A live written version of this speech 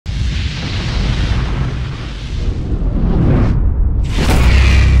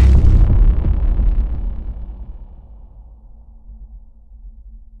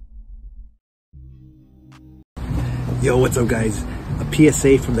Yo, what's up guys? A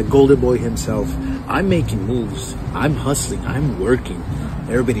PSA from the golden boy himself. I'm making moves. I'm hustling. I'm working.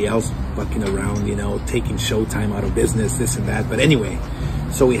 Everybody else fucking around, you know, taking showtime out of business, this and that. But anyway,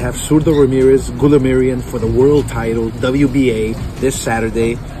 so we have Zurdo Ramirez Gulamirian for the world title, WBA, this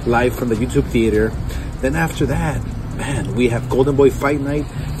Saturday, live from the YouTube Theater. Then after that, man, we have Golden Boy Fight Night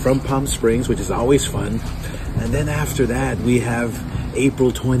from Palm Springs, which is always fun. And then after that, we have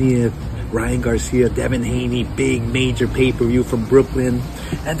April 20th, Ryan Garcia, Devin Haney, big major pay-per-view from Brooklyn.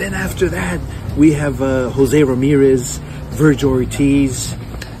 And then after that, we have Jose Ramirez, Virgil Ortiz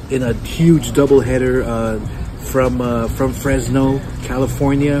in a huge doubleheader from Fresno,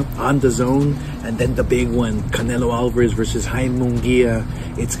 California, on the zone. And then the big one, Canelo Alvarez versus Jaime Munguia.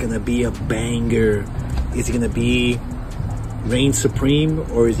 It's gonna be a banger. Is it gonna be reign supreme,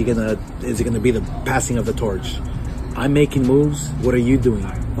 or is it gonna be the passing of the torch? I'm making moves. What are you doing?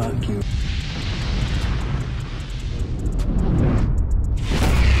 Fuck you.